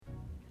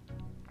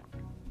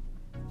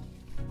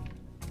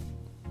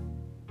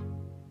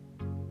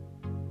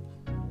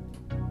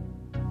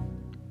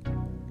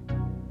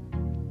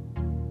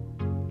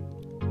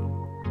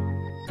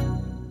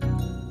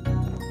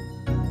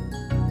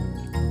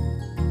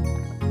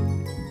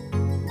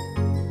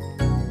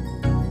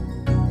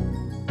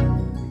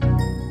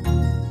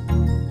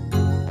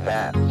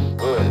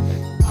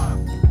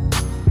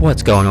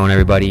What's going on,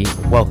 everybody?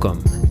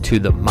 Welcome to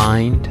the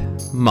Mind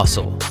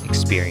Muscle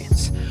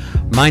Experience.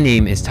 My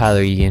name is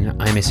Tyler Egan.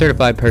 I'm a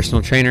certified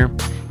personal trainer,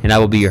 and I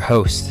will be your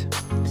host.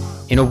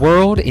 In a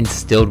world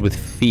instilled with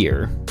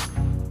fear,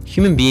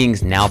 human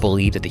beings now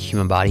believe that the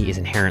human body is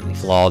inherently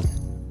flawed.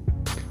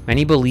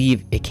 Many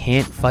believe it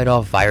can't fight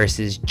off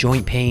viruses,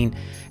 joint pain,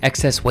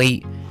 excess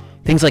weight,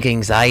 things like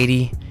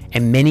anxiety,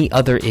 and many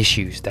other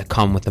issues that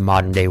come with the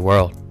modern day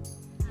world.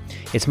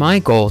 It's my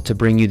goal to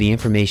bring you the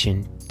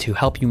information to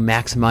help you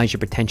maximize your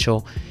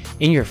potential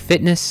in your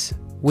fitness,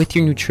 with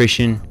your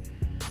nutrition,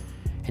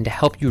 and to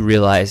help you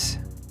realize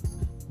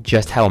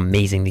just how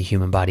amazing the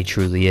human body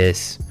truly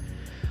is.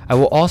 I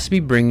will also be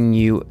bringing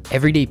you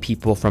everyday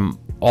people from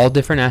all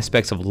different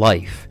aspects of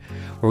life,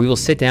 where we will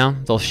sit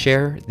down, they'll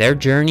share their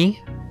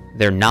journey,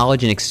 their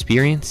knowledge and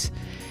experience,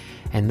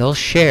 and they'll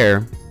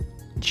share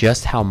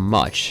just how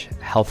much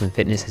health and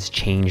fitness has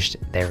changed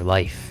their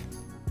life.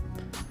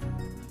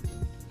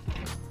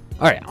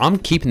 All right, I'm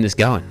keeping this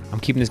going.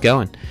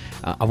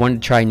 I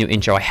wanted to try a new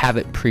intro. I have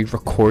it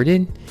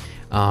pre-recorded,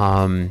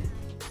 but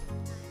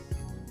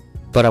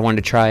I wanted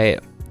to try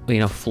it,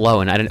 flow,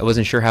 and I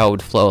wasn't sure how it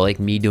would flow,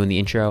 like me doing the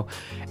intro,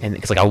 and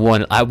because I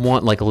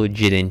want like a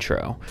legit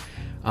intro.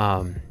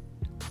 I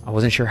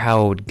wasn't sure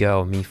how it would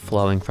go, me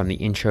flowing from the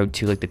intro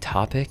to like the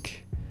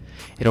topic.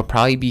 It'll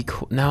probably be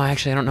cool. No,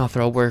 actually, I don't know if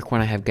it'll work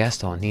when I have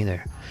guests on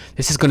either.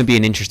 This is going to be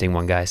an interesting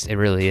one, guys. It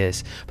really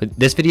is. But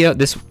this video,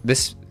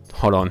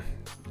 hold on.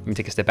 Let me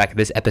take a step back.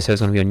 This episode is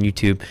going to be on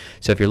YouTube.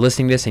 So if you're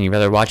listening to this and you'd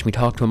rather watch me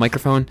talk to a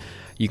microphone,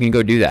 you can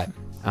go do that.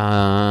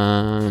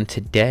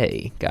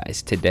 Today,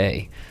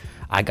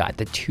 I got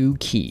the two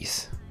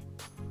keys,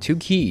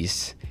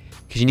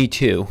 because you need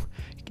two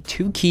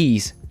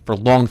keys for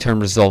long-term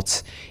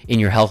results in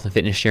your health and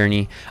fitness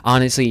journey.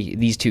 Honestly,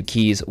 these two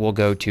keys will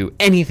go to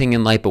anything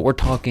in life, but we're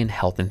talking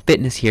health and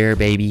fitness here,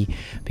 baby,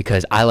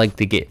 because I like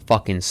to get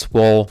fucking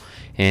swole,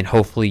 and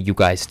hopefully you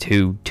guys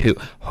too.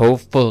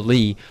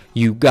 Hopefully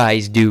you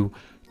guys do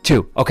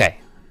too. Okay,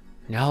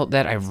 now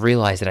that I've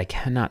realized that I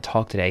cannot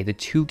talk today, the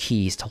two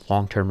keys to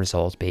long-term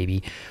results,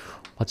 baby.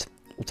 Let's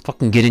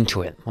fucking get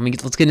into it.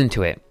 Let's get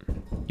into it.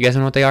 You guys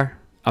know what they are?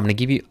 I'm gonna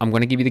give you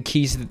the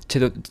keys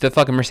to the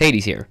fucking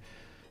Mercedes here.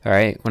 All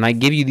right, when I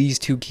give you these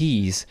two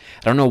keys,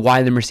 I don't know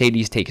why the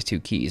Mercedes takes two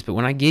keys, but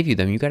when I give you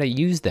them, you got to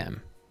use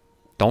them.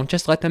 Don't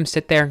just let them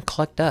sit there and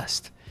collect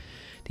dust.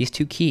 These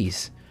two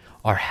keys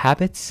are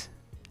habits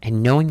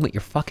and knowing what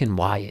your fucking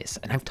why is.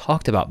 And I've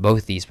talked about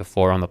both these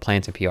before on the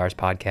Plans and PRs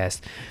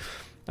podcast.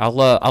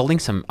 I'll link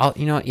some. Let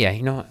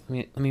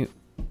me.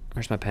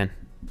 Where's my pen?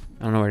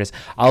 I don't know where it is.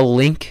 I'll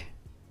link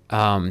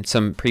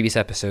some previous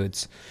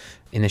episodes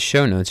in the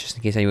show notes just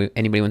in case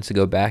anybody wants to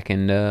go back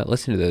and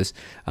listen to those.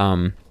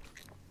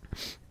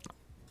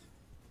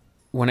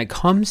 When it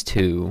comes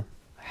to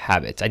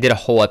habits, I did a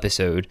whole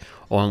episode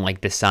on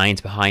like the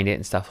science behind it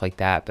and stuff like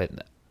that, but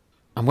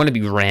I'm going to be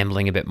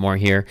rambling a bit more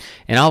here,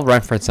 and I'll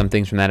reference some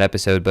things from that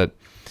episode, but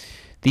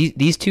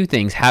these two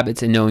things,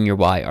 habits and knowing your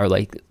why, are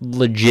like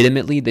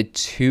legitimately the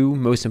two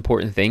most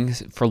important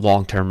things for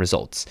long-term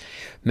results.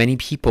 Many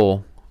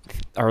people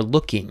are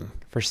looking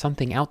for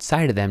something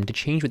outside of them to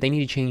change what they need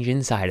to change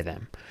inside of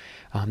them.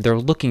 They're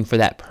looking for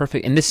that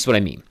perfect, and this is what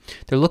I mean.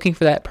 They're looking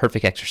for that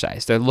perfect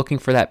exercise. They're looking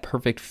for that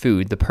perfect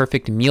food, the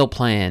perfect meal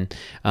plan,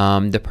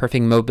 the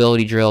perfect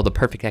mobility drill, the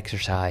perfect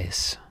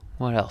exercise.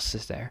 What else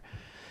is there?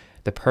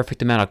 The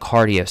perfect amount of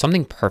cardio,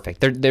 something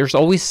perfect. There's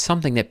always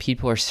something that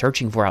people are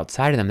searching for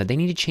outside of them that they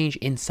need to change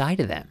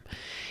inside of them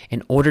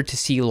in order to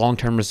see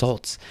long-term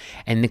results.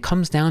 And it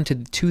comes down to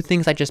the two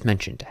things I just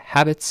mentioned,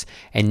 habits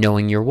and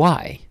knowing your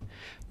why.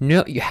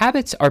 No, your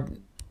habits are,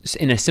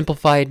 in a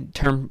simplified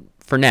term,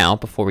 for now,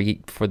 before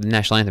the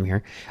national anthem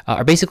here,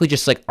 are basically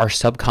just like our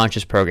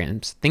subconscious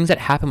programs, things that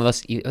happen with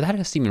us without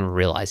us even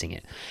realizing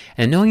it.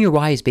 And knowing your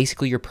why is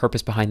basically your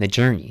purpose behind the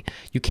journey.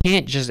 You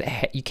can't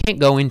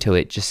go into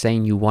it just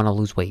saying you want to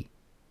lose weight.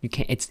 You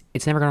can't.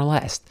 It's never gonna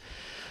last.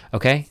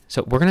 Okay,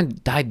 so we're gonna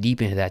dive deep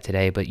into that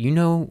today. But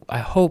I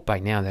hope by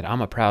now that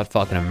I'm a proud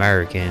fucking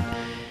American,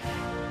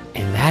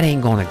 and that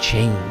ain't gonna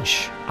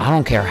change. I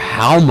don't care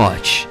how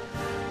much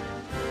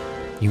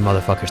you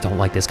motherfuckers don't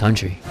like this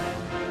country.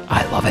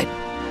 I love it.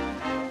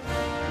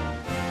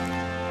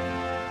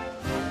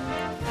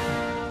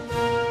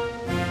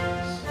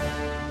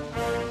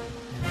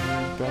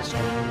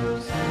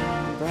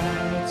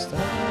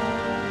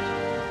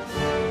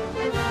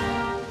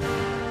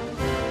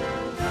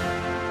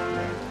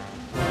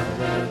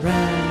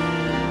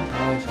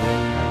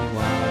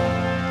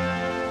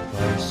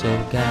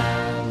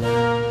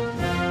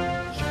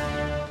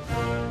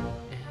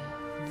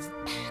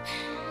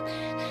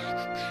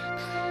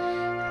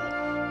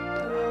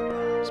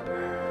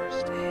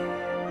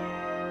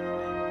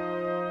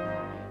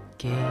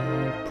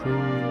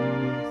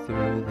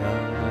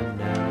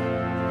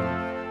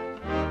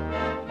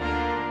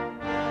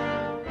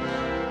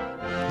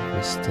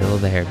 Still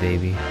there,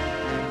 baby.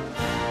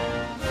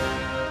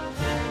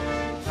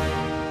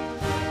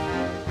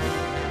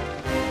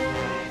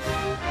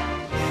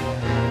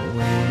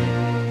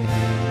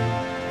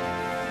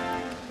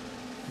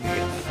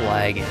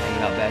 wagon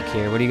hanging out back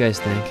here. What do you guys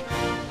think?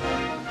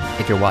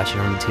 If you're watching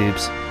on the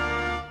tubes.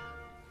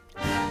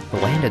 The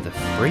land of the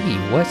free,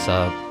 what's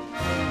up?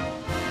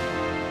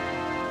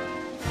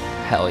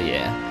 Hell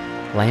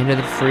yeah. Land of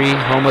the free,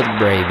 home of the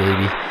brave,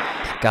 baby.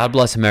 God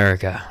bless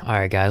America.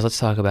 Alright guys, let's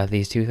talk about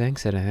these two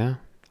things today, huh?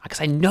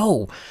 Because I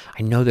know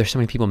there's so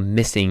many people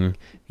missing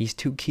these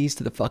 2 keys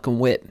to the fucking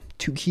whip,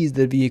 2 keys to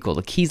the vehicle,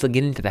 the keys to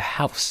get into the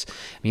house.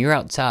 I mean, you're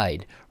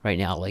outside right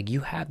now, like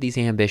you have these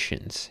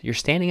ambitions. You're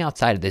standing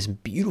outside of this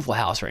beautiful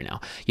house right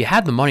now. You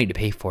have the money to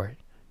pay for it.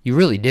 You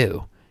really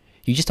do.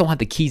 You just don't have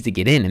the keys to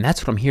get in, and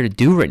that's what I'm here to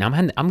do right now.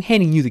 I'm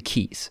handing you the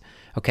keys,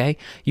 okay?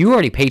 You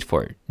already paid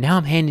for it. Now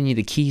I'm handing you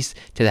the keys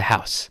to the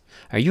house.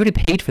 You already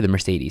paid for the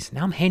Mercedes.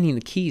 Now I'm handing you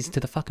the keys to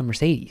the fucking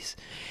Mercedes.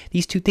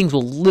 These 2 things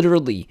will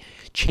literally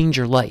change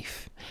your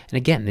life. And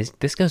again,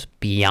 this goes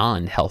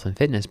beyond health and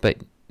fitness, but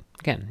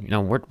again,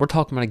 we're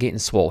talking about getting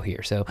swole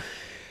here. So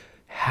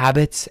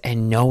habits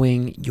and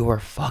knowing your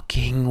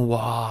fucking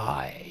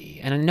why.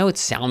 And I know it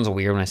sounds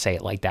weird when I say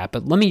it like that,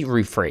 but let me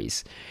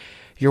rephrase.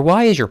 Your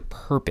why is your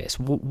purpose.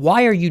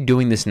 Why are you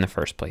doing this in the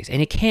first place?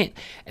 And it can't,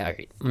 all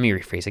right, let me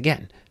rephrase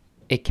again.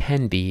 It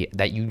can be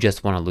that you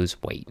just want to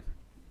lose weight.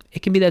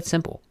 It can be that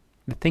simple.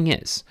 The thing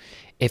is,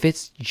 if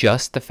it's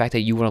just the fact that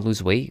you want to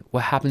lose weight,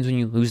 what happens when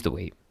you lose the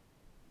weight?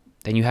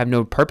 Then you have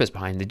no purpose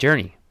behind the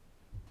journey.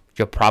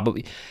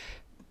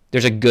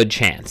 There's a good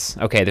chance.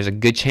 Okay, there's a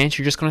good chance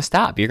you're just going to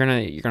stop. You're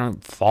going to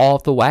fall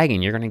off the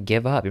wagon. You're going to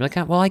give up. You're like,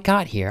 well, I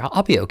got here.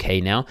 I'll be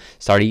okay now.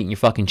 Start eating your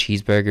fucking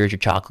cheeseburgers, your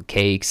chocolate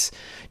cakes,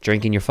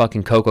 drinking your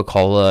fucking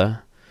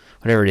Coca-Cola,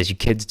 whatever it is you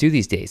kids do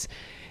these days.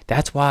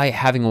 That's why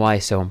having a why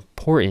is so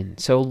important.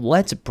 So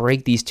let's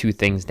break these 2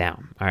 things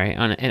down, all right?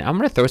 And I'm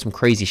going to throw some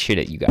crazy shit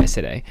at you guys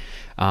today.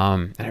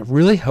 And I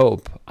really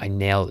hope I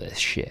nail this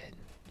shit.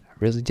 I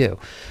really do.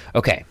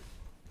 Okay.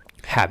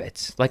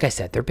 Habits, like I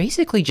said, they're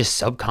basically just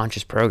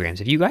subconscious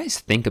programs. If you guys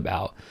think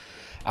about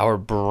our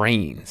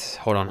brains,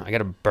 hold on, I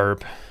gotta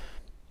burp.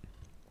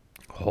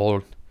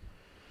 Okay,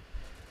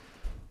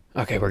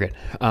 we're good.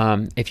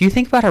 If you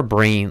think about our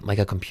brain like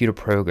a computer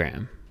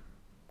program,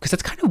 because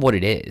that's kind of what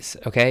it is,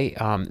 okay?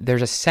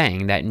 There's a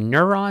saying that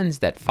neurons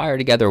that fire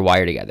together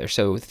wire together.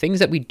 So things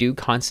that we do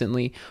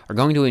constantly are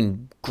going to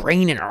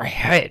ingrain in our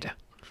head,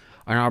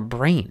 in our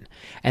brain.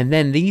 And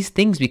then these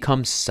things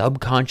become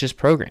subconscious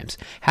programs.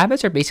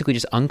 Habits are basically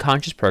just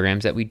unconscious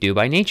programs that we do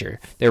by nature.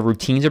 They're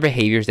routines or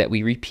behaviors that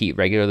we repeat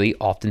regularly,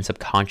 often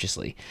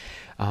subconsciously.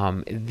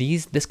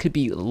 This could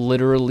be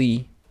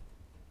literally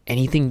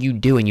anything you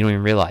do and you don't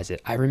even realize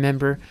it. I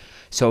remember,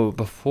 so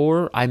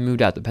before I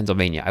moved out to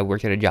Pennsylvania, I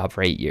worked at a job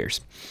for 8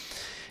 years.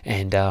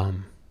 And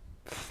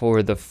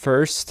for the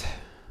first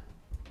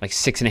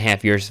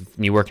 6.5 years of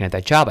me working at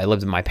that job, I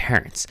lived with my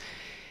parents.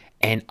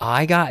 And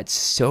I got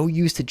so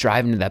used to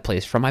driving to that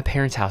place from my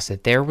parents' house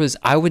that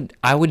I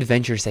would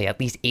venture to say at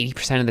least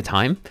 80% of the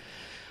time,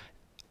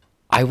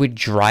 I would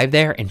drive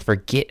there and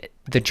forget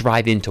the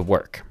drive into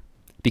work,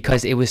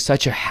 because it was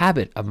such a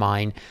habit of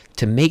mine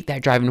to make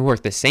that drive into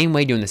work the same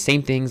way, doing the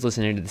same things,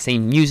 listening to the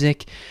same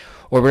music,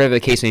 or whatever the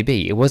case may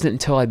be. It wasn't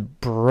until I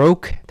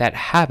broke that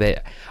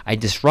habit, I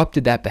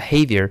disrupted that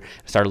behavior,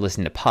 started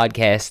listening to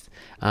podcasts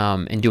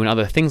and doing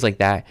other things like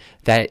that,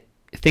 that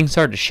things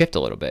started to shift a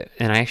little bit,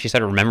 and I actually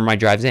started to remember my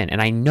drives in.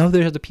 And I know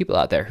there's other people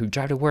out there who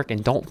drive to work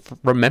and don't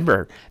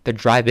remember the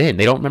drive in.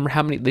 They don't remember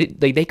how many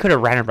they could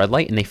have ran a red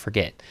light and they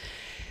forget.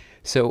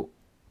 So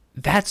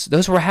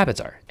those are where habits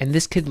are, and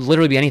this could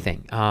literally be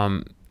anything.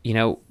 Another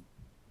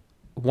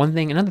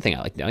thing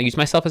I'll use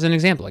myself as an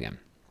example again.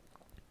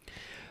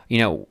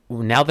 Now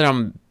that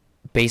I'm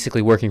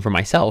basically working for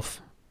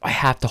myself, I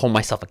have to hold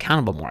myself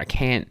accountable more.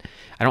 I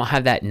don't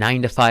have that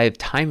 9 to 5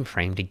 time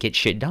frame to get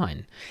shit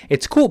done.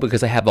 It's cool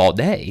because I have all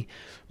day,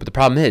 but the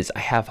problem is I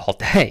have all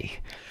day.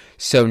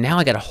 So now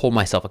I got to hold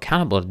myself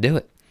accountable to do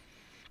it.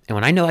 And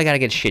when I know I got to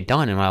get shit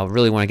done and I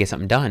really want to get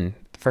something done,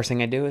 the first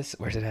thing I do is,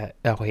 where's it at?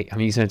 Oh wait,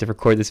 I'm using it to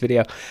record this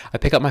video. I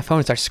pick up my phone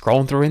and start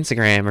scrolling through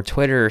Instagram or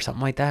Twitter or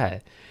something like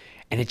that.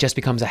 And it just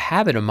becomes a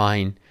habit of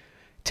mine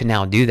to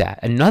now do that.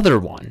 Another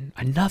one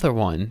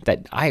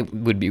that I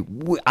would be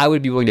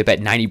willing to bet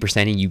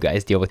 90% of you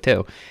guys deal with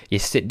too. You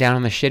sit down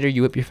on the shitter,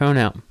 you whip your phone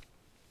out.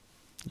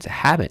 It's a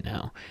habit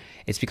now.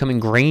 It's become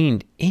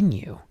ingrained in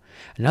you.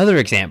 Another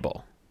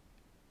example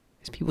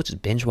is people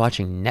just binge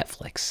watching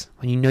Netflix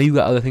when you know you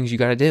got other things you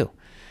got to do.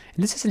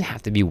 And this doesn't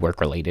have to be work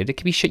related. It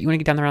could be shit you want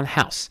to get done around the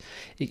house.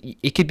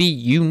 It could be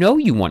you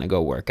want to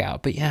go work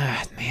out, but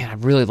yeah, man, I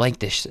really like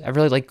this. I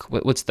really like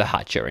what's the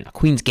hot show right now?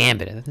 Queen's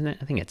Gambit. I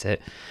think that's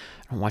it.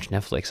 I don't watch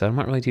Netflix, so I'm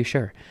not really too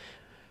sure.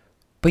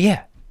 But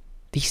yeah,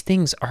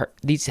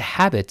 these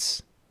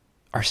habits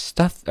are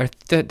stuff,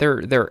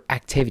 they're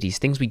activities,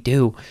 things we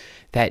do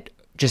that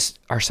just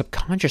are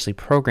subconsciously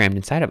programmed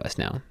inside of us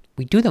now.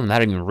 We do them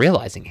without even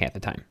realizing half the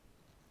time.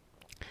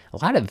 A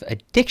lot of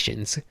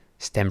addictions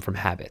stem from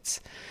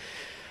habits.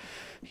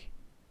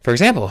 For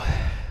example,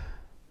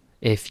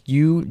 if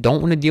you don't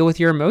want to deal with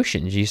your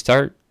emotions, you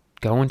start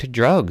going to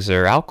drugs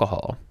or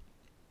alcohol.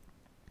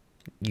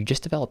 You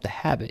just developed a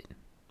habit.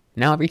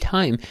 Now, every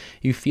time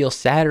you feel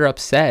sad or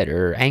upset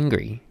or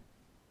angry,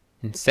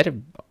 instead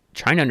of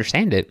trying to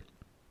understand it,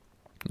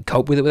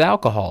 cope with it with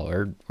alcohol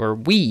or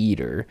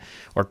weed or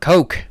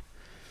Coke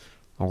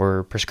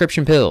or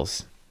prescription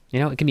pills.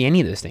 It can be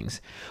any of those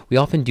things. We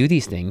often do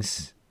these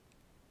things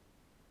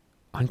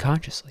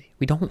unconsciously.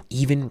 We don't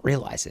even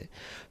realize it.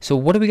 So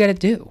what do we got to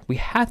do? We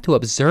have to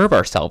observe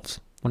ourselves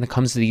when it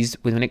comes to these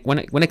when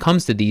it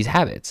comes to these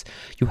habits.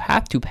 You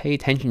have to pay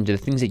attention to the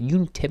things that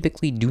you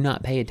typically do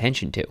not pay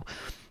attention to.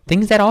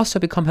 Things that also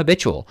become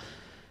habitual.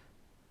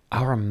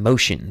 Our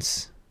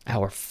emotions.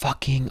 Our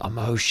fucking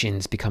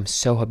emotions become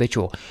so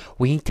habitual.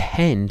 We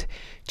tend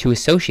to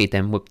associate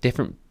them with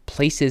different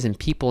places and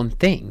people and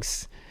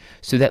things.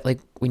 So that, like,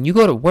 when you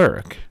go to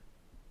work,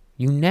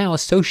 you now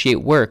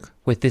associate work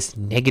with this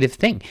negative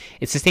thing.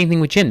 It's the same thing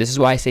with gym. This is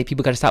why I say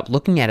people got to stop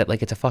looking at it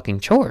like it's a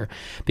fucking chore.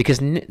 Because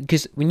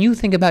when you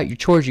think about your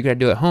chores you got to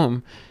do at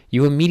home,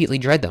 you immediately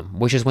dread them,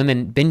 which is when the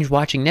binge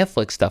watching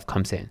Netflix stuff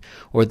comes in,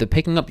 or the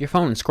picking up your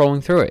phone and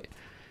scrolling through it.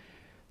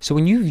 So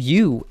when you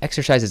view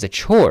exercise as a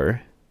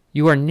chore,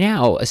 you are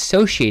now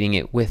associating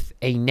it with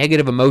a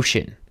negative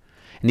emotion.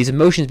 And these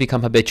emotions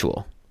become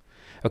habitual.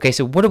 Okay,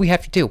 so what do we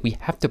have to do? We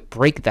have to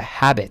break the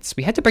habits.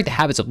 We have to break the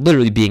habits of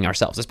literally being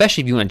ourselves,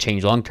 especially if you want to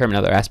change long-term and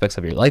other aspects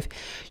of your life.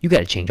 You got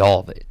to change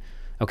all of it.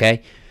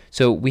 Okay,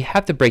 so we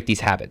have to break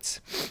these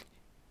habits.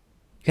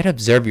 You got to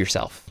observe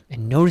yourself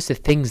and notice the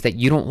things that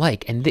you don't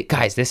like. And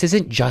guys, this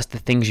isn't just the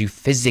things you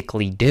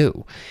physically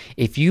do.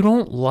 If you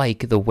don't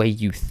like the way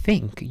you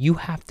think, you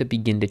have to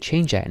begin to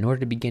change that. In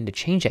order to begin to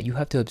change that, you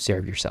have to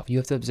observe yourself. You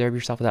have to observe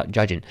yourself without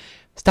judging.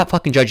 Stop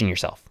fucking judging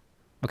yourself.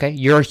 Okay?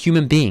 You're a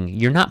human being.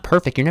 You're not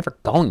perfect. You're never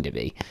going to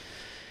be.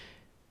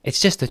 It's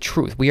just the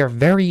truth. We are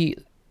very,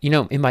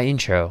 in my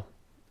intro,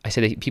 I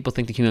said that people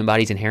think the human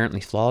body is inherently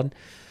flawed.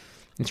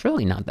 It's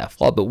really not that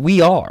flawed, but we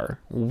are.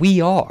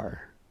 We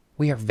are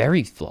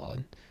very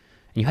flawed.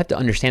 And you have to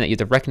understand that. You have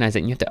to recognize that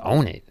and you have to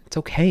own it. It's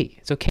okay.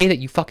 It's okay that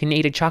you fucking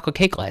ate a chocolate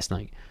cake last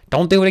night.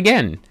 Don't do it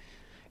again.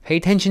 Pay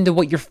attention to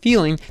what you're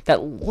feeling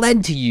that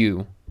led to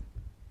you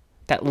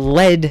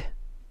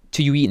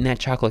eating that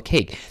chocolate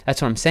cake.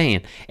 That's what I'm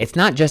saying. It's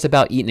not just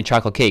about eating a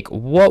chocolate cake.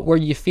 What were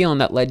you feeling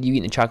that led to you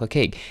eating a chocolate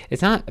cake?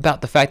 It's not about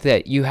the fact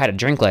that you had a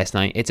drink last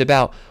night. It's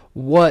about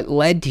what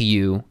led to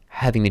you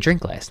having the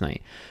drink last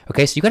night.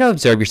 Okay, so you got to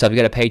observe yourself. You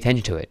got to pay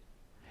attention to it.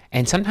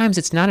 And sometimes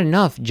it's not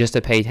enough just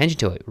to pay attention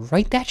to it.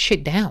 Write that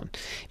shit down.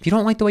 If you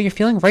don't like the way you're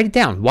feeling, write it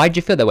down. Why did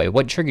you feel that way?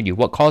 What triggered you?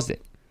 What caused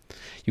it?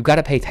 You've got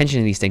to pay attention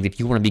to these things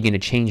if you want to begin to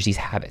change these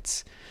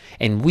habits.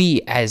 And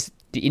we, as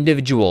the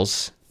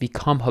individuals,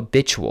 become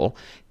habitual.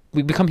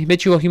 We become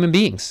habitual human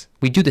beings.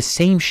 We do the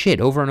same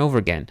shit over and over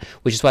again,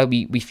 which is why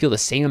we feel the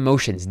same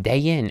emotions day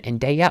in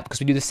and day out, because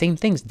we do the same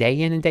things day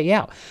in and day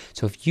out.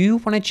 So if you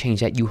want to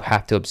change that, you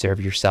have to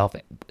observe yourself,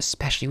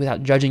 especially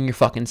without judging your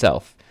fucking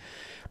self.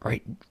 All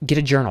right, get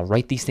a journal,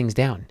 write these things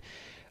down.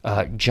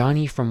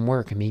 Johnny from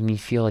work made me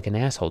feel like an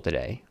asshole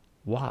today.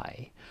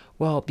 Why?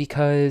 Well,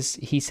 because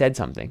he said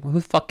something. Well,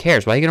 who the fuck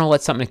cares? Why are you going to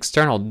let something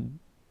external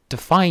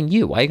define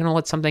you? Why are you going to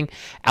let something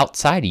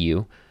outside of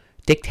you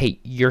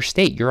dictate your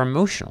state, your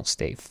emotional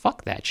state?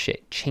 Fuck that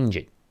shit. Change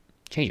it.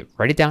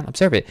 Write it down,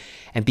 observe it,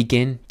 and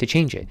begin to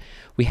change it.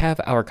 We have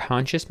our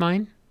conscious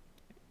mind,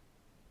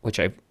 which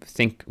I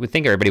think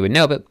everybody would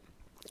know, but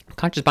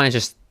conscious mind is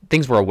just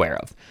things we're aware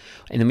of.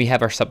 And then we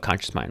have our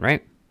subconscious mind,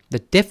 right? The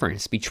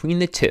difference between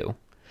the two,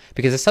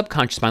 because the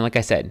subconscious mind, like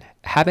I said,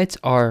 habits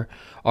are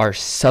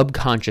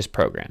subconscious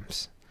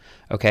programs.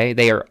 Okay,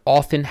 they are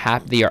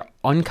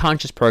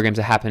unconscious programs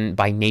that happen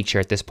by nature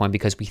at this point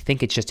because we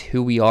think it's just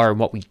who we are and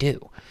what we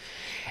do.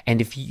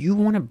 And if you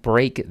want to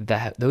break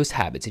those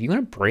habits, if you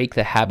want to break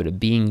the habit of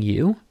being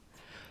you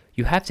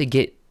have to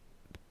get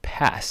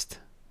past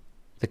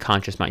the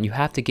conscious mind. You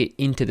have to get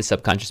into the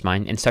subconscious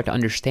mind and start to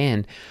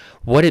understand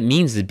what it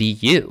means to be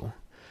you.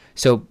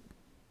 So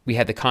we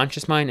have the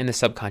conscious mind and the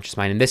subconscious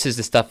mind. And this is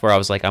the stuff where I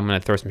was like, I'm going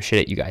to throw some shit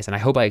at you guys. And I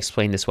hope I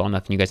explained this well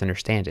enough and you guys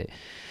understand it.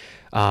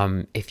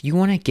 If you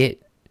want to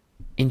get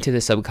into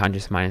the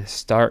subconscious mind,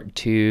 start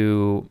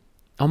to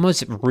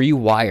almost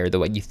rewire the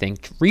way you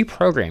think,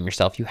 reprogram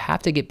yourself, you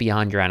have to get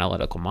beyond your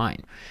analytical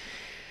mind.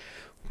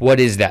 What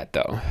is that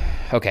though?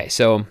 Okay,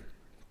 so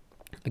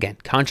again,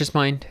 conscious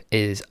mind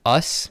is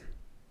us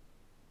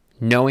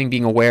knowing,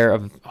 being aware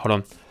of, hold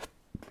on.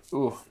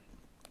 Ooh,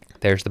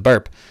 there's the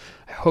burp.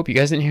 I hope you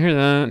guys didn't hear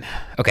that.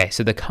 Okay,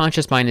 so the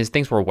conscious mind is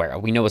things we're aware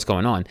of. We know what's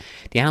going on.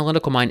 The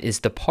analytical mind is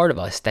the part of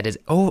us that is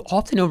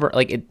often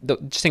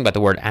just think about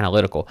the word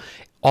analytical,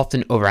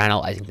 often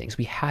overanalyzing things.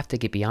 We have to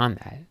get beyond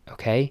that,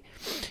 okay?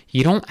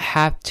 You don't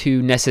have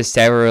to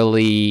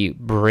necessarily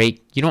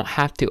you don't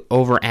have to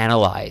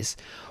overanalyze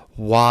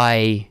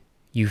why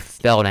you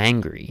felt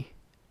angry,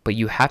 but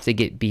you have to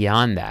get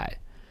beyond that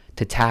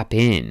to tap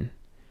in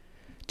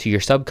to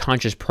your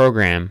subconscious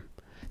program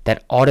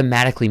that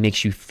automatically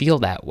makes you feel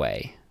that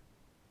way.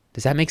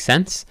 Does that make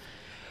sense?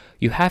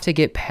 You have to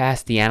get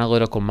past the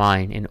analytical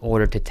mind in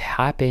order to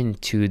tap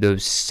into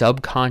those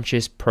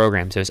subconscious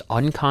programs, those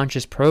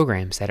unconscious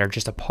programs that are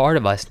just a part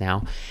of us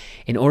now,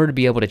 in order to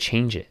be able to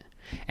change it.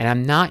 And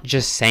I'm not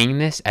just saying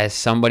this as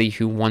somebody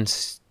who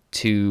wants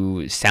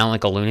to sound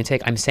like a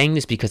lunatic. I'm saying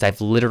this because I've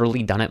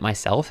literally done it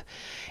myself.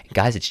 And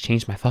guys, it's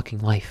changed my fucking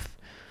life.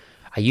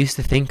 I used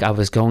to think I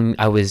was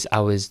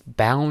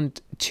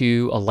bound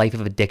to a life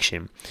of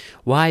addiction.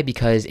 Why?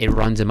 Because it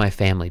runs in my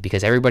family.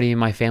 Because everybody in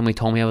my family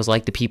told me I was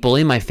like the people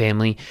in my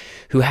family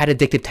who had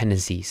addictive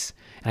tendencies.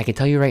 And I can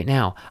tell you right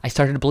now, I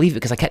started to believe it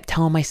because I kept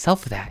telling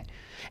myself that.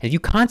 And if you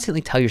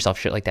constantly tell yourself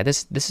shit like that,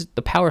 this is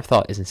the power of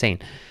thought is insane.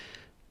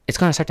 It's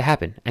going to start to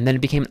happen. And then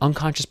it became an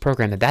unconscious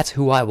program that that's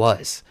who I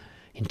was.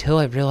 Until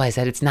I realized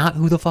that it's not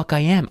who the fuck I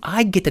am.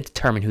 I get to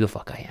determine who the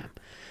fuck I am.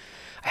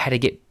 I had to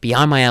get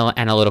beyond my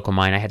analytical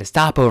mind. I had to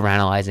stop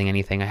overanalyzing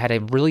anything. I had to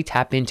really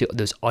tap into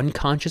those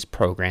unconscious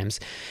programs,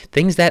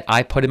 things that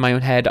I put in my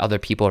own head, other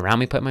people around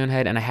me put in my own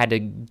head, and I had to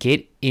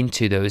get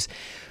into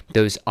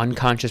those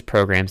unconscious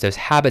programs, those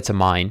habits of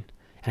mine,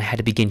 and I had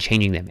to begin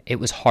changing them. It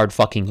was hard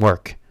fucking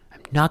work.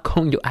 I'm not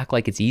going to act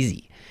like it's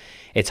easy.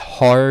 It's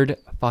hard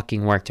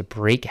fucking work to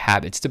break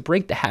habits, to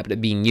break the habit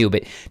of being you,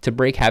 but to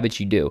break habits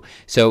you do.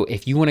 So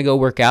if you want to go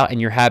work out and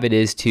your habit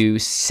is to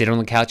sit on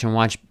the couch and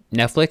watch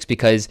Netflix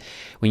because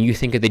when you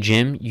think of the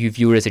gym, you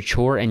view it as a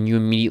chore and you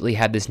immediately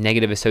have this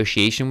negative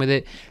association with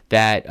it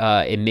that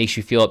it makes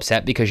you feel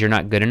upset because you're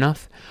not good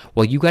enough.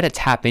 Well, you got to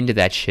tap into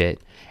that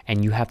shit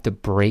and you have to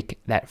break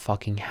that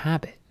fucking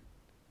habit.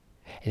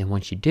 And then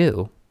once you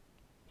do,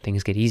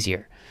 things get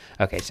easier.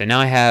 Okay, so now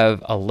I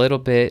have a little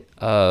bit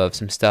of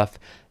some stuff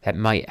that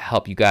might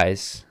help you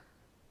guys,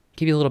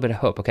 give you a little bit of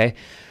hope, okay?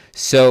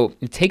 So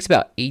it takes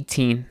about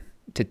 18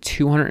 to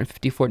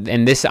 254,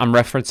 and this I'm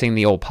referencing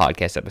the old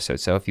podcast episode.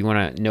 So if you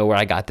want to know where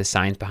I got the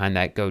science behind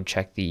that, go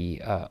check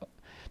the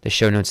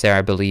show notes there.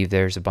 I believe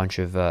there's a bunch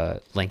of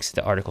links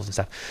to articles and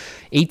stuff.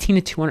 18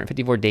 to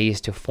 254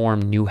 days to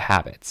form new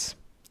habits,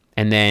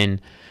 and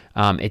then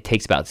it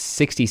takes about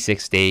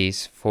 66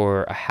 days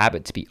for a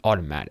habit to be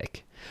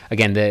automatic.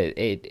 Again,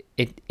 18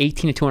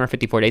 to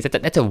 254 days.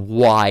 That's a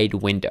wide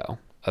window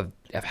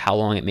of how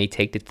long it may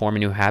take to form a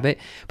new habit.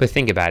 But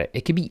think about it.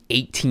 It could be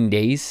 18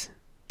 days.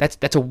 That's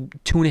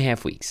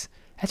 2.5 weeks.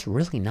 That's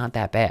really not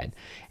that bad.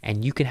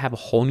 And you can have a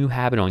whole new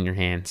habit on your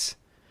hands.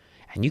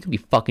 And you can be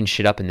fucking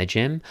shit up in the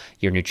gym.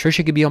 Your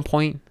nutrition could be on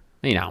point.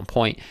 Maybe not on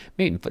point.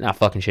 Maybe not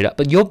fucking shit up.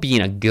 But you'll be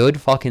in a good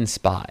fucking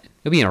spot.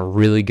 You'll be in a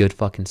really good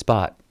fucking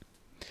spot.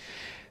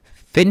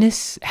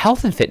 Fitness,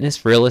 health and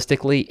fitness,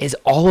 realistically, is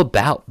all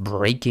about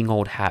breaking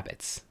old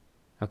habits.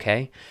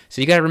 Okay?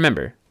 So you got to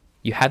remember,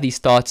 you have these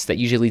thoughts that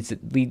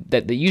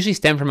usually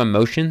stem from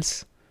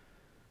emotions.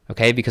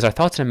 Okay? Because our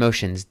thoughts and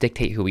emotions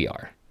dictate who we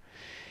are.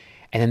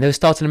 And then those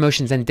thoughts and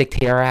emotions then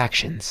dictate our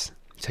actions.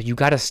 So you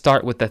got to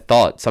start with the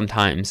thought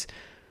sometimes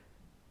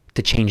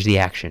to change the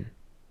action,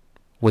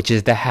 which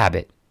is the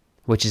habit,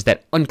 which is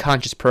that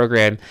unconscious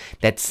program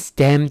that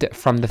stemmed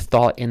from the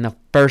thought in the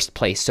first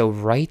place. So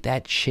write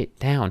that shit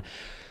down.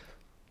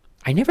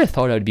 I never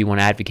thought I would be one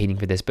advocating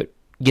for this, but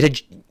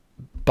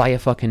buy a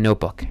fucking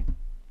notebook.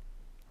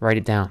 Write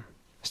it down.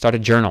 Start a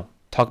journal.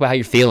 Talk about how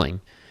you're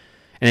feeling.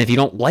 And if you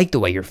don't like the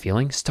way you're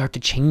feeling, start to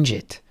change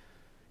it.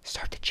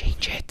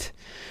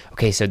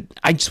 Okay, so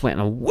I just went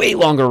on a way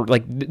longer,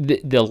 like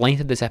the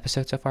length of this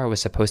episode so far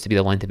was supposed to be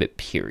the length of it,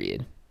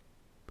 period.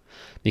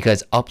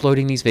 Because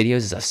uploading these videos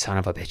is a son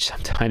of a bitch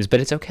sometimes,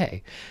 but it's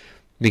okay.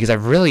 Because I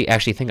really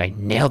actually think I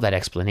nailed that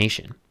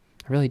explanation.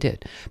 I really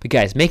did. But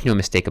guys, make no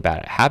mistake about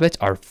it. Habits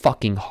are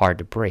fucking hard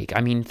to break.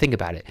 I mean, think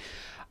about it.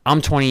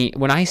 I'm 20.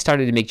 When I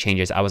started to make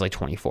changes, I was like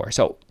 24.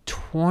 So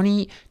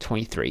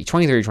 23,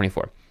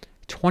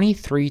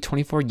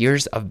 24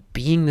 years of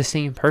being the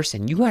same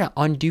person. You got to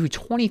undo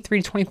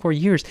 23 to 24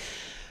 years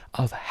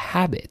of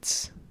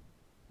habits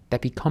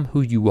that become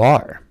who you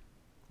are.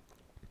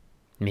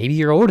 Maybe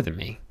you're older than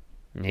me.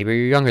 Maybe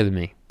you're younger than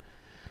me.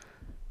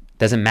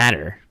 Doesn't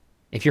matter.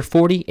 If you're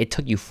 40, it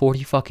took you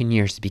 40 fucking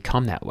years to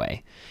become that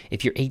way.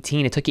 If you're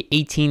 18, it took you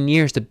 18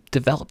 years to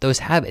develop those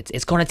habits.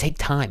 It's going to take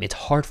time. It's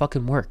hard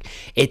fucking work.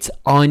 It's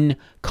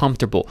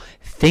uncomfortable.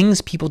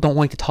 Things people don't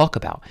like to talk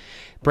about.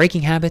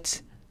 Breaking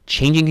habits,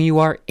 changing who you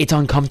are, it's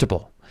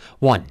uncomfortable.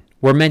 1,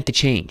 we're meant to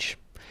change.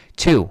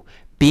 2,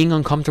 being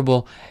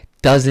uncomfortable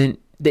doesn't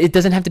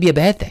have to be a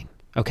bad thing,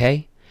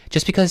 okay?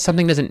 Just because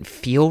something doesn't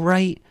feel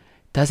right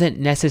doesn't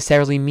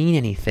necessarily mean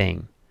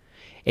anything.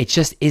 It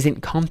just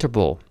isn't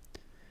comfortable.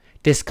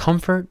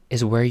 Discomfort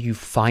is where you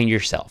find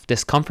yourself.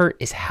 Discomfort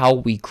is how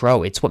we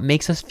grow. It's what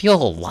makes us feel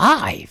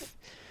alive.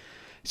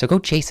 So go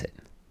chase it,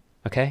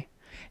 okay?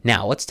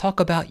 Now, let's talk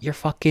about your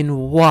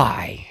fucking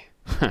why.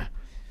 All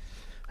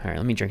right,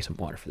 let me drink some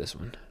water for this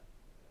one.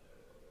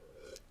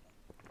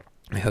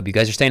 I hope you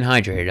guys are staying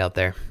hydrated out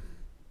there.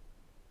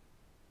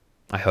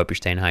 I hope you're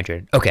staying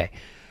hydrated. Okay,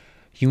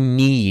 you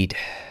need...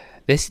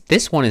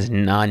 This one is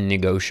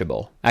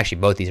non-negotiable.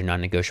 Actually, both these are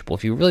non-negotiable.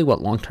 If you really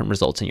want long-term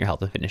results in your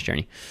health and fitness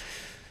journey,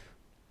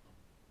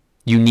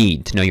 you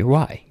need to know your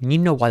why. You need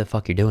to know why the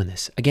fuck you're doing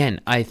this.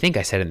 Again, I think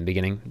I said it in the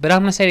beginning, but I'm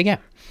going to say it again.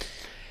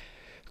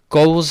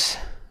 Goals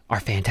are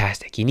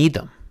fantastic. You need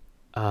them.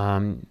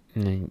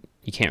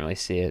 You can't really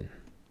see it.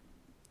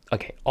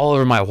 okay, all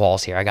over my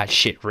walls here, I got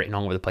shit written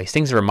all over the place.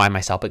 Things to remind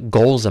myself, but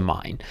goals of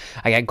mine.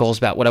 I got goals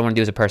about what I want to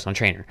do as a personal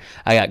trainer.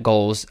 I got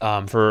goals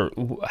for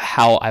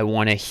how I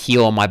want to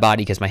heal my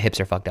body because my hips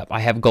are fucked up.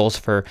 I have goals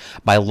for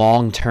my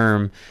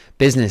long-term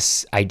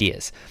business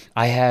ideas.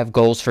 I have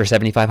goals for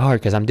 75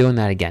 Hard because I'm doing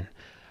that again.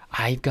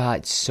 I've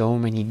got so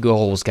many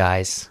goals,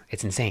 guys.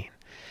 It's insane.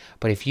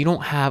 But if you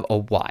don't have a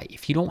why,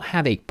 if you don't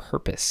have a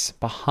purpose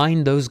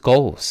behind those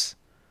goals,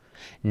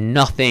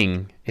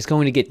 nothing is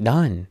going to get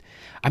done.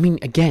 I mean,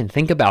 again,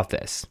 think about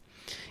this.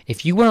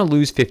 If you want to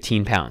lose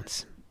 15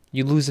 pounds,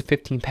 you lose the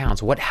 15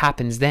 pounds. What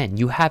happens then?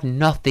 You have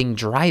nothing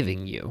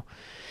driving you.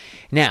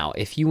 Now,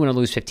 if you want to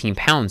lose 15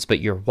 pounds, but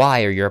your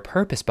why or your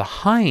purpose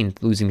behind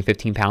losing the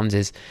 15 pounds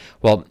is,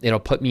 well, it'll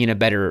put me in a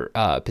better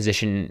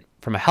position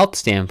from a health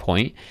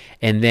standpoint.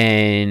 And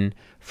then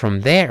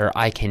from there,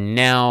 I can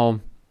now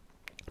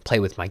play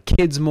with my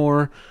kids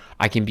more.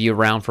 I can be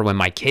around for when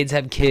my kids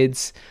have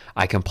kids.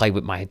 I can play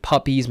with my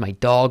puppies, my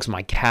dogs,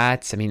 my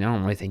cats. I mean, I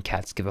don't really think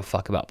cats give a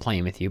fuck about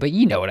playing with you, but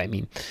you know what I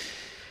mean.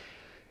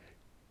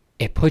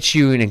 It puts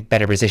you in a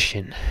better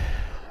position,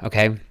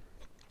 okay?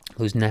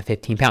 Losing that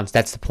 15 pounds,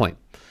 that's the point.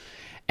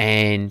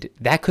 And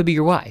that could be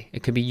your why.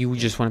 It could be you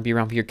just want to be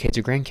around for your kids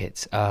or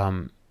grandkids.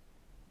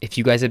 If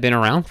you guys have been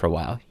around for a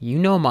while, you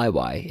know my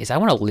why is I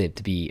want to live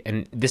to be,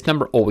 and this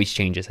number always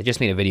changes. I just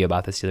made a video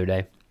about this the other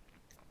day.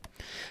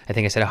 I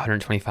think I said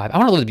 125. I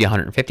want to live to be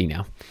 150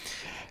 now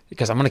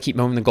because I'm going to keep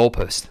moving the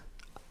goalpost.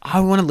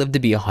 I want to live to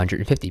be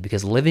 150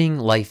 because living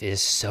life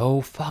is so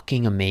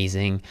fucking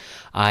amazing.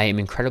 I am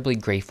incredibly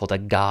grateful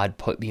that God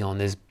put me on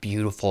this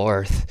beautiful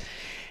earth,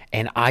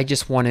 and I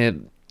just want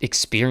to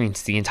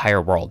experience the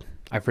entire world.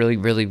 I really,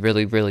 really,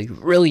 really, really,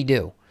 really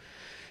do.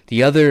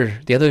 The other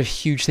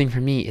huge thing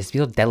for me is to be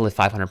able to deadlift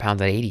 500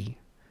 pounds at 80.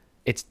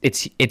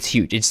 It's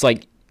huge.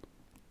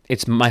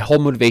 It's my whole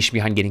motivation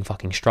behind getting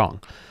fucking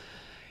strong.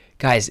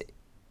 Guys,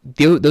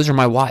 those are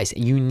my whys,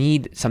 and you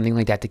need something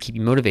like that to keep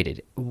you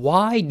motivated.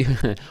 Why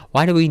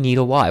do we need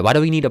a why? Why do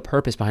we need a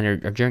purpose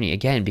behind our journey?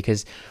 Again,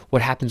 because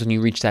what happens when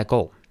you reach that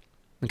goal?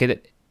 Okay,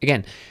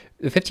 again,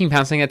 the 15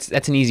 pounds thing,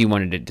 that's an easy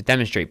one to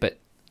demonstrate, but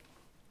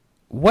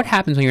what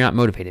happens when you're not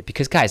motivated?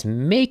 Because guys,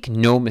 make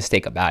no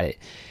mistake about it.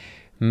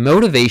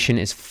 Motivation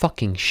is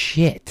fucking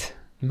shit.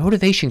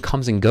 Motivation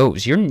comes and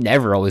goes. You're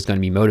never always going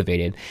to be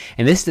motivated.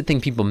 And this is the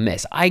thing people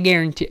miss. I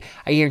guarantee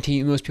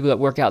you most people that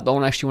work out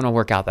don't actually want to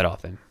work out that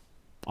often.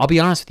 I'll be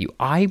honest with you.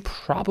 I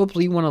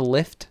probably want to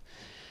lift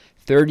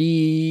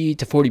 30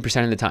 to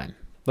 40% of the time.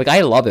 Like,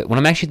 I love it. When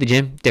I'm actually at the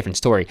gym, different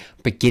story.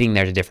 But getting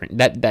there is different.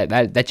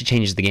 That just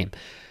changes the game.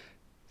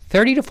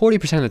 30 to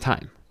 40% of the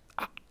time.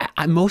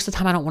 Most of the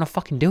time, I don't want to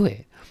fucking do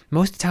it.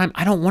 Most of the time,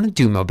 I don't want to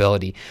do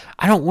mobility.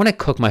 I don't want to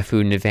cook my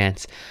food in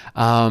advance.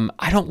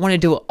 I don't want to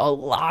do a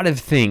lot of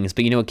things,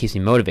 but you know what keeps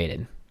me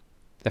motivated?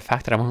 The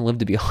fact that I want to live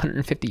to be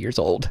 150 years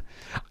old.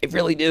 I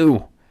really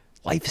do.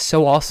 Life is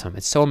so awesome.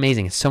 It's so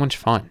amazing. It's so much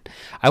fun.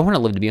 I want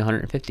to live to be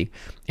 150,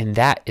 and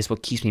that is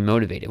what keeps me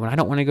motivated. When I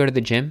don't want to go to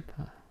the gym,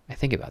 I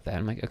think about that.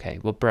 I'm like, okay,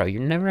 well, bro,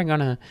 you're never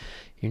gonna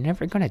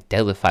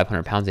deadlift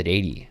 500 pounds at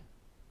 80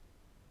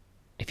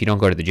 if you don't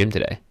go to the gym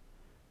today.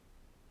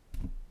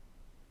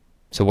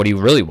 So what do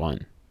you really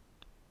want?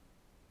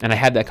 And I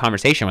had that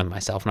conversation with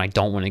myself when I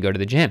don't want to go to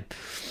the gym.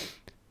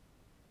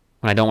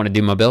 When I don't want to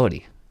do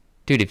mobility.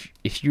 Dude,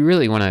 if you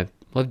really want to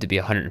live to be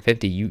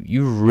 150,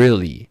 you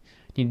really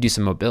need to do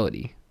some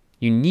mobility.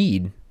 You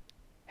need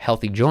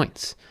healthy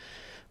joints.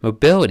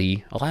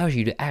 Mobility allows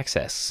you to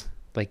access,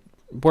 like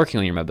working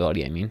on your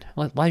mobility,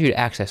 allows you to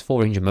access full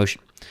range of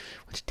motion,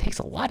 which takes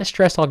a lot of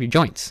stress off your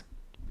joints.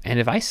 And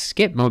if I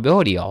skip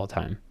mobility all the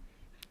time,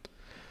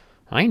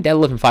 I ain't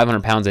deadlifting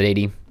 500 pounds at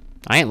 80.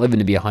 I ain't living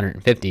to be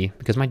 150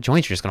 because my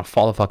joints are just going to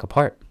fall the fuck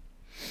apart.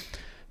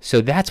 So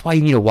that's why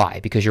you need a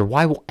why, because your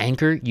why will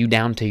anchor you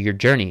down to your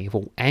journey. It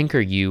will anchor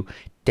you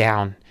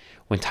down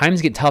when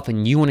times get tough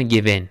and you want to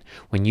give in,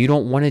 when you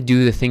don't want to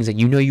do the things that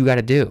you know you got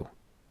to do,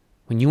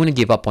 when you want to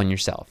give up on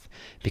yourself.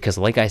 Because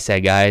like I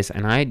said, guys,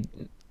 and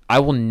I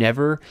will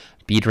never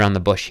beat around the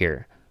bush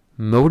here.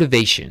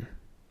 Motivation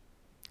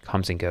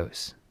comes and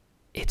goes.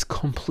 It's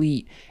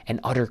complete and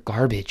utter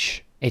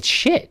garbage. It's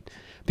shit.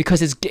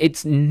 Because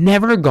it's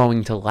never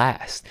going to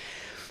last.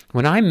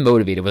 When I'm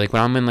motivated, like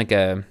when I'm in like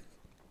a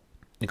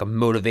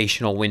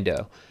motivational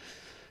window,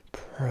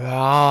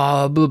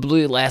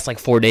 probably lasts like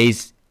 4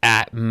 days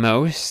at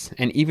most.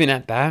 And even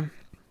at that,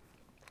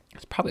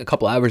 it's probably a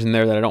couple hours in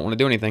there that I don't want to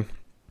do anything.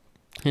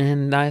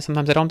 And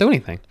sometimes I don't do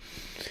anything.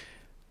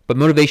 But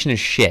motivation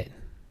is shit.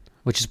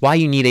 Which is why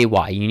you need a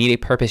why. You need a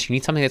purpose. You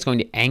need something that's going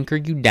to anchor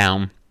you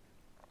down.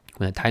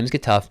 When the times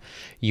get tough,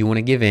 you want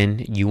to give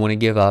in. You want to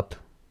give up.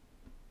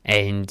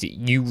 And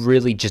you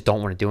really just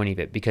don't want to do any of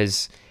it,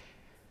 because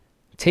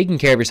taking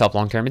care of yourself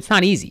long term, it's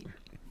not easy.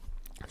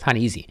 It's not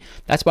easy.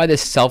 That's why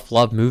this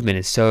self-love movement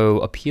is so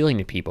appealing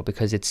to people,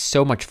 because it's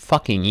so much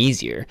fucking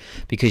easier.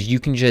 Because you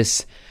can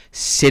just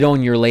sit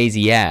on your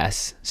lazy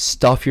ass,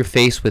 stuff your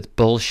face with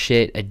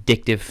bullshit,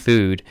 addictive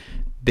food,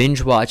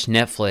 binge watch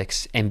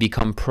Netflix, and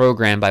become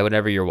programmed by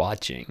whatever you're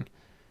watching.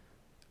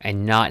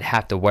 and not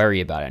have to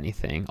worry about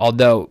anything.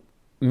 Although,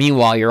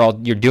 meanwhile,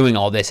 you're doing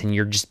all this and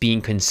you're just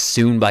being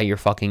consumed by your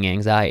fucking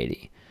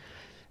anxiety.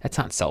 That's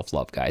not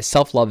self-love, guys.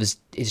 Self-love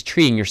is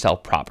treating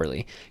yourself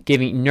properly,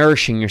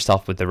 nourishing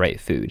yourself with the right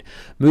food,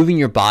 moving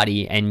your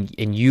body and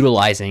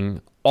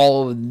utilizing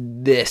all of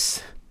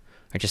this.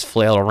 I just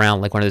flail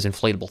around like one of those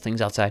inflatable things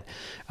outside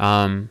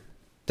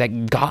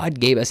that God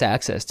gave us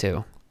access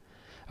to.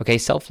 Okay,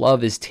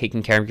 self-love is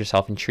taking care of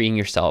yourself and treating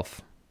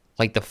yourself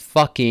like the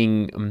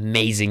fucking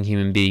amazing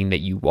human being that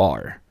you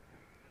are.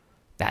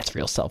 That's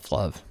real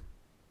self-love.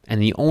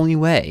 And the only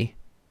way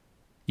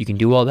you can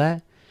do all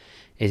that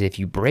is if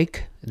you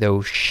break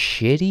those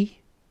shitty,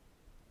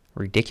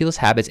 ridiculous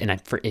habits.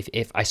 And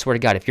if I swear to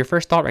God, if your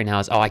first thought right now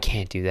is, oh, I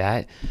can't do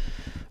that.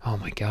 Oh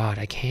my God,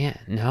 I can't.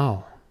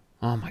 No.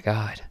 Oh my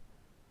God.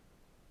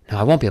 No,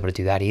 I won't be able to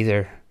do that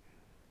either.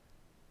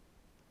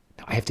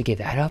 No, I have to give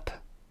that up.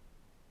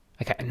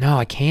 No,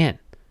 I can't.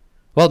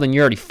 Well, then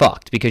you're already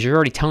fucked because you're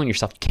already telling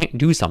yourself you can't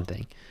do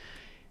something.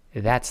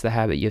 That's the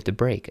habit you have to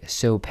break.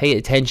 So pay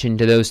attention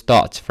to those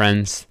thoughts,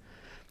 friends.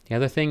 The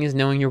other thing is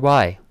knowing your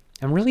why.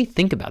 And really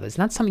think about it. It's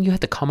not something you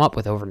have to come up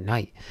with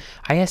overnight.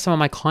 I asked some of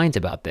my clients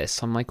about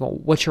this. I'm like, well,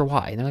 what's your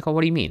why? And they're like, oh,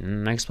 what do you mean?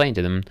 And I explained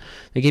to them.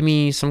 They give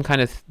me some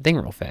kind of thing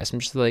real fast. I'm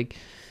just like,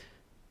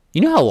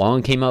 you know how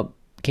long it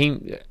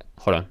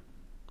hold on.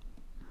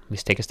 Let me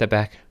take a step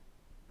back.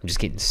 I'm just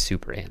getting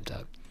super amped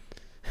up.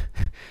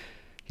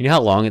 You know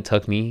how long it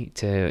took me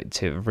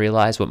to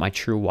realize what my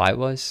true why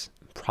was?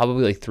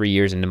 Probably like 3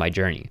 years into my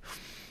journey.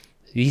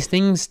 These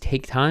things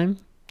take time.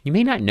 You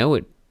may not know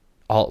it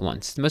all at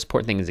once. The most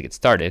important thing is to get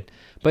started,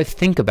 but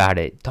think about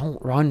it.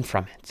 Don't run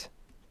from it.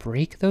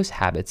 Break those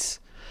habits.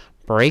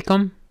 Break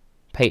them.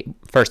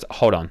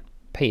 Hold on.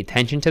 Pay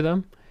attention to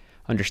them.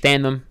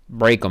 Understand them.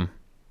 Break them.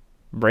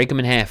 Break them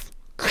in half.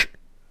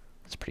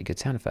 That's a pretty good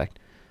sound effect.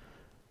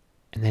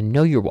 And then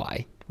know your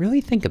why.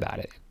 Really think about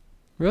it.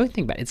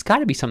 It's got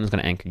to be something that's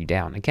going to anchor you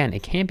down. Again,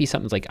 it can't be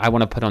something like, I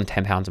want to put on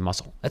 10 pounds of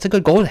muscle. That's a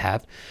good goal to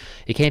have.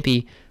 It can't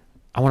be,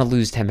 I want to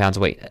lose 10 pounds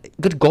of weight.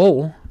 Good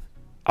goal.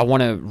 I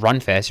want to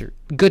run faster.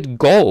 Good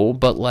goal,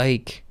 but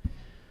like,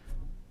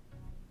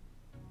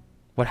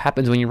 what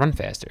happens when you run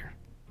faster?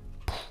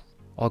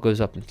 All goes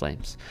up in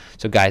flames.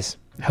 So guys,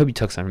 I hope you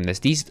took something from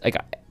this.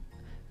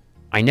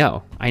 I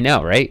know,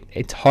 right?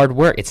 It's hard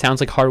work. It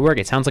sounds like hard work.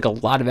 It sounds like a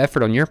lot of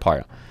effort on your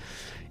part.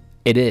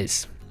 It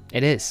is.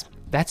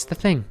 That's the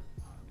thing.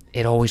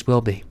 It always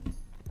will be.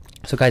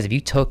 So guys, if you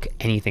took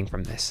anything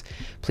from this,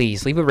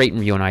 please leave a rate and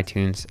review on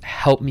iTunes.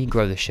 Help me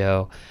grow the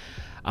show.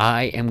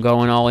 I am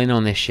going all in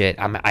on this shit.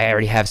 I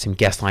already have some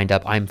guests lined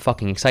up. I'm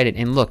fucking excited.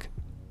 And look,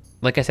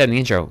 like I said in the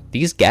intro,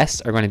 these guests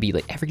are going to be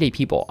like everyday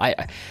people.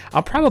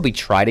 I'll probably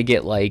try to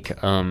get like,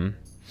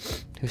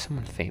 who's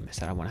someone famous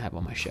that I want to have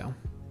on my show?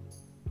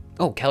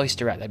 Oh, Kelly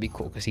Starrett. That'd be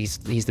cool because he's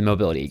the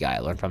mobility guy I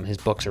learned from. His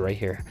books are right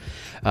here.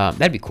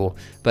 That'd be cool.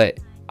 But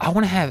I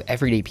want to have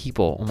everyday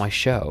people on my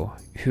show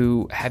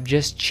who have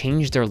just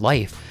changed their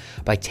life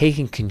by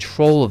taking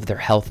control of their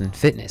health and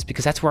fitness,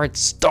 because that's where it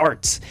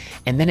starts.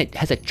 And then it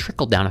has a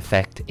trickle-down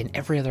effect in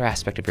every other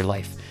aspect of your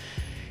life.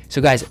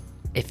 So guys,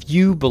 if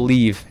you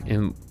believe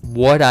in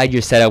what I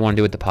just said I want to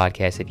do with the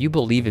podcast, if you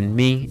believe in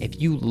me, if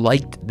you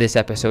liked this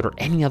episode or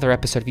any other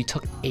episode, if you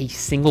took a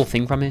single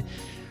thing from it,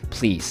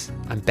 please,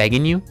 I'm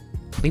begging you,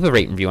 leave a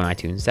rate and review on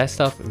iTunes. That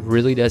stuff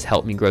really does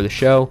help me grow the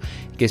show.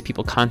 It gives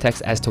people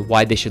context as to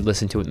why they should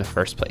listen to it in the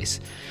first place.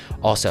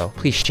 Also,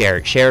 please share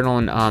it. Share it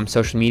on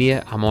social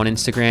media. I'm on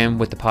Instagram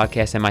with the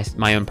podcast and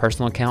my own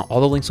personal account.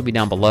 All the links will be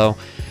down below.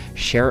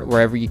 Share it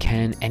wherever you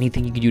can.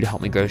 Anything you can do to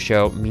help me grow the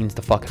show means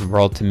the fucking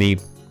world to me.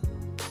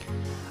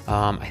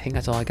 I think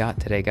that's all I got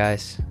today,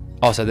 guys.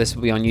 Also, this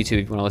will be on YouTube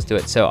if you want to listen to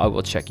it. So I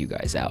will check you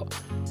guys out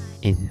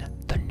in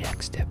the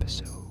next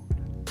episode.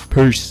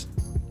 Peace.